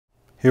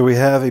Here we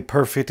have a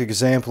perfect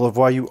example of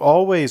why you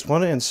always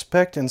want to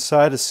inspect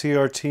inside a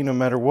CRT no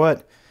matter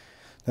what.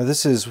 Now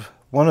this is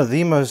one of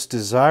the most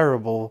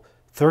desirable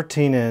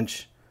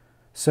 13-inch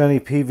Sony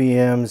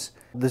PVMs.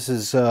 This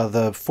is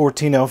the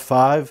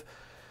 14L5,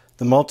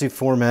 the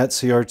multi-format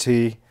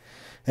CRT,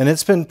 and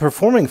it's been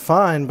performing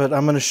fine, but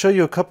I'm going to show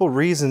you a couple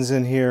reasons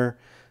in here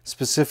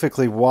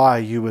specifically why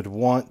you would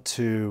want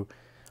to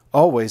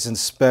always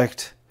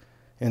inspect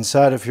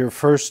inside of here.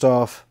 First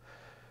off,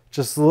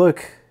 just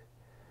look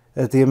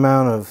at the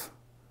amount of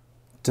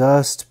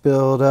dust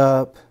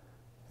buildup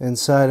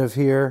inside of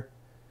here.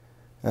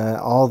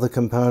 All the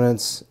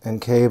components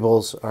and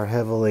cables are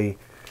heavily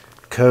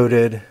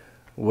coated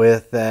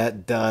with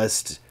that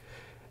dust,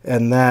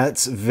 and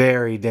that's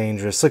very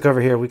dangerous. Look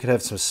over here, we could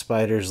have some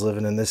spiders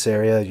living in this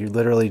area. You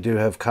literally do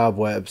have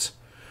cobwebs.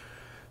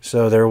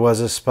 So there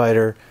was a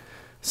spider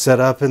set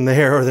up in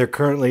there, or there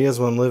currently is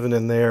one living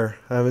in there.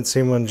 I haven't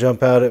seen one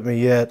jump out at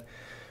me yet,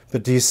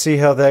 but do you see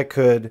how that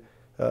could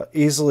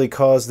easily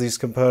cause these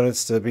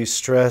components to be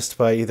stressed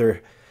by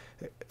either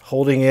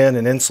holding in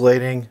and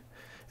insulating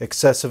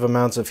excessive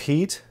amounts of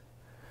heat,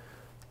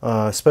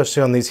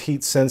 especially on these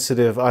heat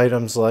sensitive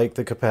items like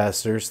the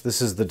capacitors.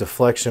 This is the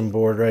deflection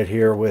board right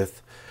here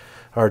with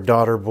our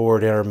daughter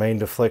board and our main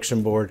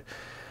deflection board.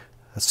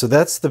 So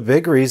that's the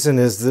big reason,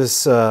 is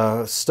this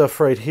stuff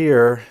right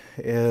here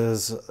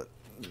is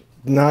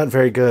not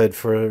very good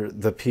for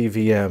the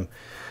PVM.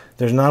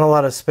 There's not a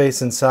lot of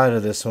space inside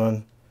of this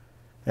one,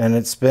 and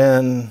it's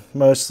been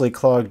mostly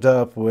clogged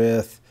up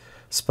with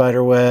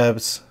spider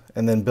webs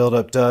and then build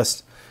up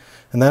dust.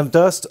 And that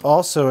dust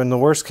also, in the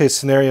worst case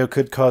scenario,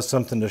 could cause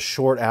something to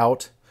short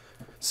out,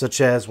 such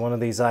as one of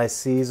these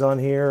ICs on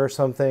here or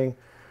something,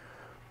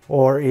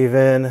 or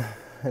even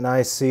an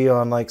IC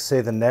on, like, say,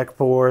 the neck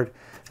board.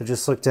 So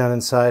just look down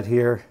inside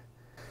here,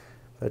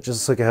 but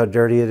just look at how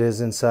dirty it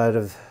is inside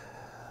of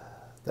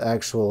the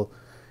actual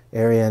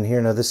area in here.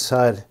 Now this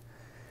side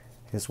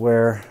is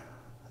where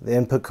the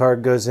input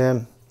card goes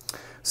in.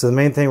 So the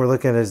main thing we're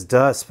looking at is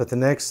dust, but the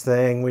next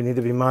thing we need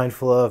to be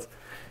mindful of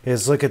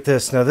is, look at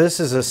this. Now this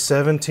is a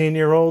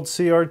 17-year-old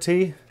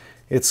CRT.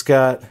 It's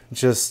got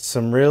just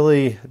some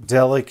really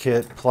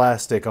delicate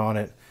plastic on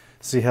it.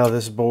 See how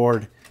this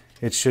board,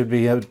 it should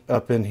be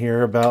up in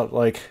here about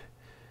like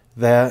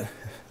that.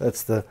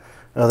 That's the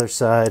other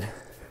side.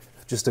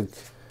 Just a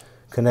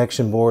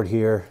connection board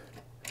here.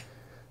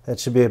 That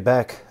should be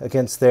back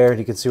against there, and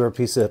you can see where a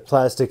piece of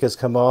plastic has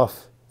come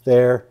off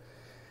there.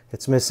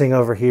 It's missing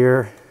over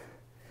here.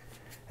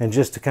 And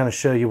just to kind of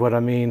show you what I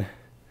mean,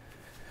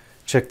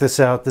 check this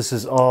out. This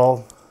is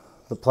all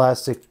the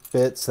plastic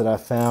bits that I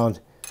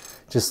found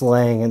just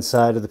laying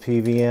inside of the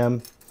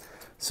PVM.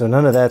 So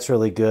none of that's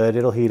really good.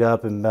 It'll heat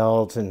up and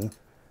melt, and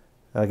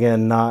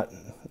again,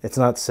 it's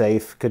not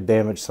safe, could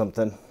damage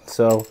something.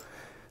 So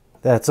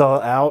that's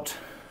all out,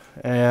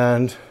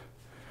 and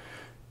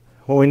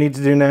what we need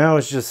to do now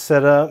is just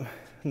set up.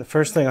 And the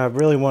first thing I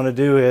really want to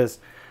do is,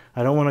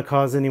 I don't want to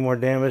cause any more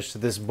damage to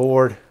this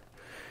board,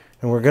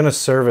 and we're going to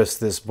service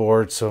this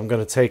board. So I'm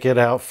going to take it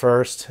out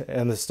first,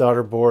 and this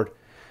daughter board,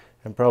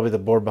 and probably the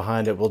board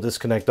behind it. We'll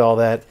disconnect all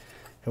that,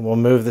 and we'll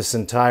move this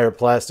entire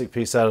plastic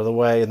piece out of the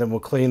way, and then we'll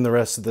clean the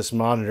rest of this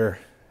monitor,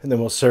 and then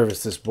we'll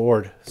service this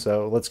board.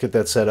 So let's get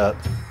that set up.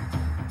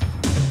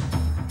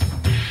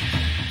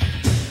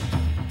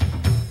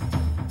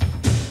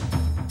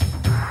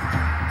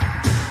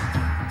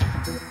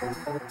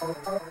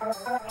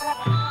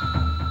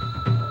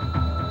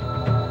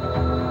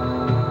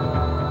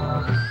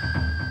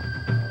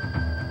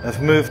 I've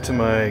moved to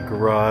my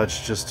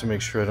garage just to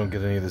make sure I don't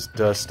get any of this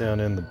dust down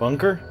in the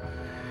bunker.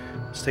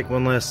 Let's take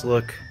one last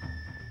look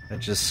at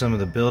just some of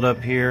the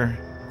buildup here.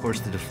 Of course,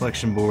 the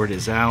deflection board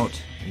is out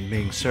and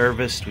being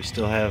serviced. We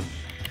still have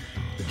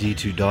the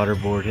D2 daughter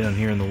board down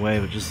here in the way,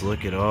 but just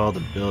look at all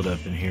the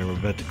buildup in here. We're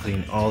about to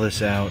clean all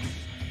this out,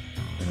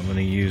 and I'm going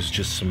to use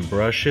just some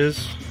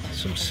brushes,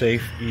 some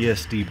safe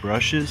ESD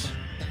brushes,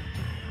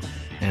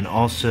 and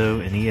also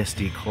an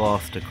ESD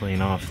cloth to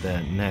clean off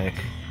that neck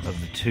of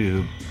the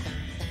tube.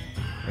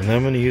 And then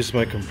I'm going to use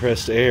my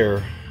compressed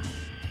air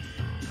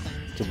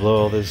to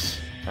blow all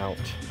this out.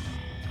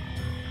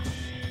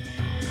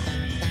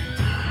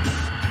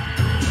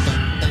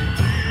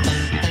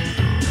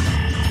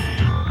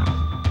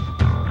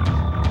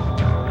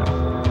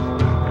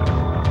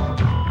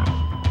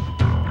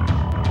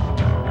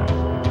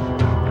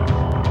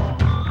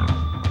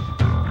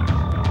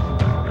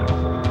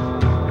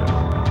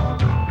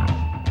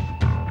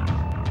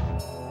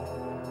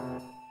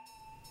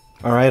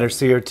 Alright, our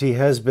CRT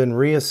has been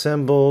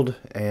reassembled,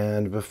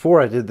 and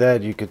before I did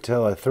that, you could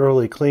tell I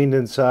thoroughly cleaned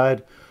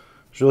inside.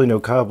 There's really no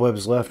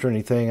cobwebs left or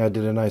anything. I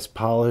did a nice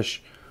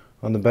polish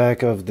on the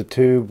back of the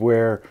tube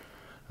where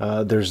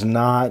there's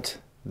not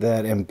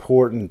that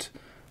important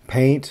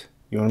paint.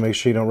 You want to make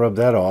sure you don't rub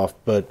that off,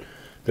 but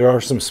there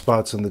are some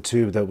spots on the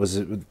tube that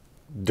was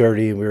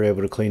dirty, and we were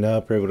able to clean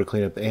up. We were able to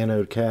clean up the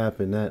anode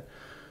cap and that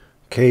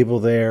cable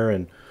there,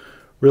 and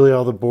really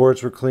all the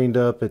boards were cleaned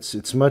up.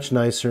 It's much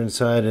nicer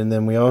inside. And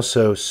then we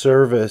also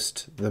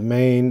serviced the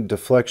main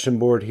deflection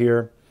board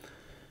here,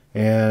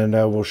 and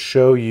I will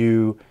show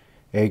you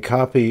a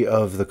copy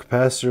of the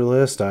capacitor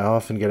list. I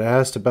often get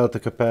asked about the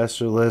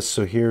capacitor list,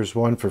 so here's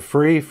one for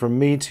free from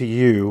me to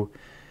you,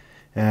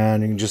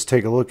 and you can just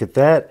take a look at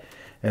that.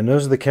 And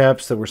those are the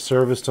caps that were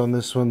serviced on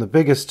this one. The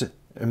biggest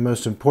and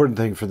most important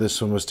thing for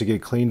this one was to get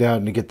it cleaned out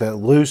and to get that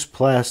loose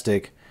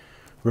plastic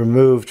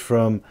removed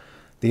from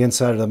the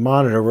inside of the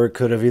monitor, where it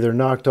could have either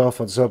knocked off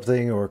on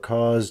something or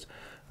caused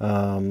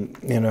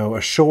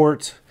a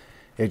short.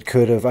 It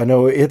could have, I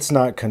know it's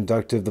not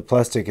conductive, the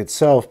plastic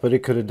itself, but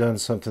it could have done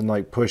something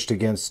like pushed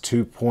against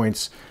 2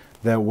 points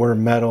that were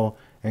metal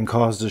and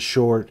caused a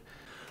short.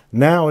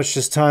 Now it's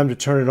just time to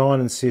turn it on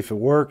and see if it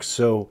works.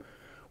 So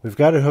we've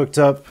got it hooked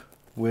up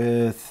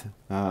with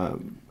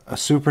a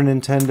Super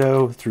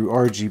Nintendo through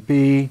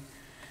RGB,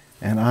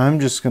 and I'm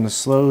just going to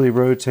slowly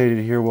rotate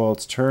it here while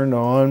it's turned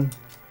on.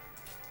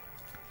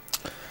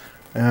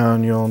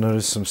 And you'll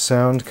notice some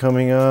sound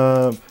coming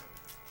up.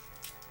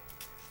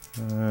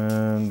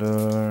 And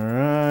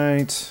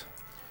alright.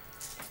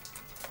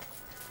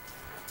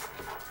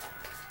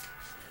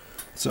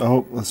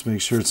 So let's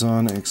make sure it's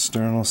on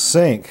external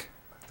sync.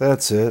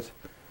 That's it.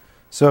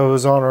 So it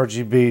was on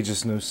RGB,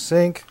 just no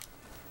sync.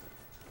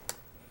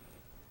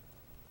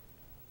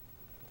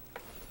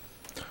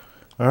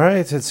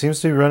 Alright, it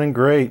seems to be running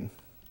great.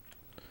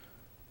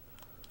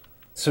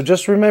 So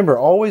just remember,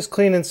 always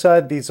clean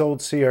inside these old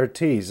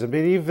CRTs. I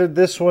mean, even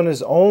this one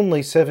is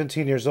only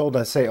 17 years old.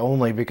 I say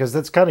only because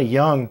that's kind of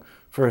young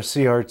for a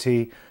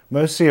CRT.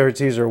 Most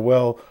CRTs are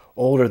well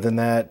older than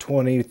that,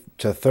 20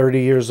 to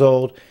 30 years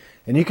old.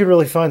 And you can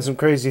really find some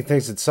crazy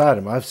things inside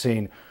them. I've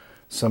seen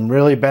some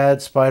really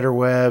bad spider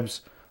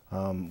webs,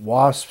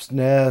 wasps'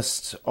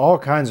 nests, all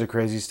kinds of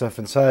crazy stuff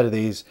inside of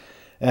these.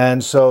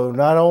 And so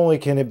not only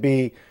can it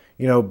be,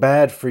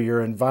 bad for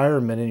your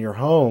environment in your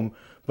home,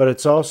 but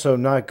it's also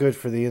not good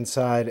for the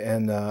inside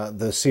and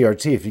the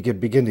CRT if you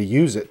begin to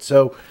use it.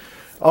 So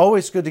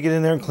always good to get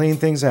in there and clean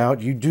things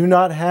out. You do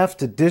not have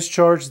to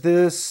discharge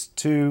this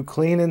to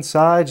clean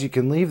inside. You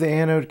can leave the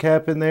anode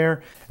cap in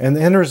there, and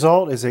the end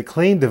result is a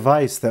clean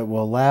device that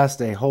will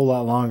last a whole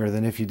lot longer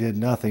than if you did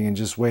nothing and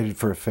just waited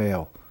for a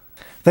fail.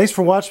 Thanks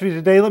for watching me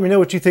today. Let me know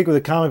what you think with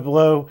a comment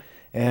below,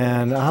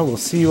 and I will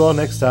see you all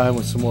next time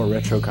with some more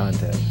retro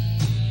content.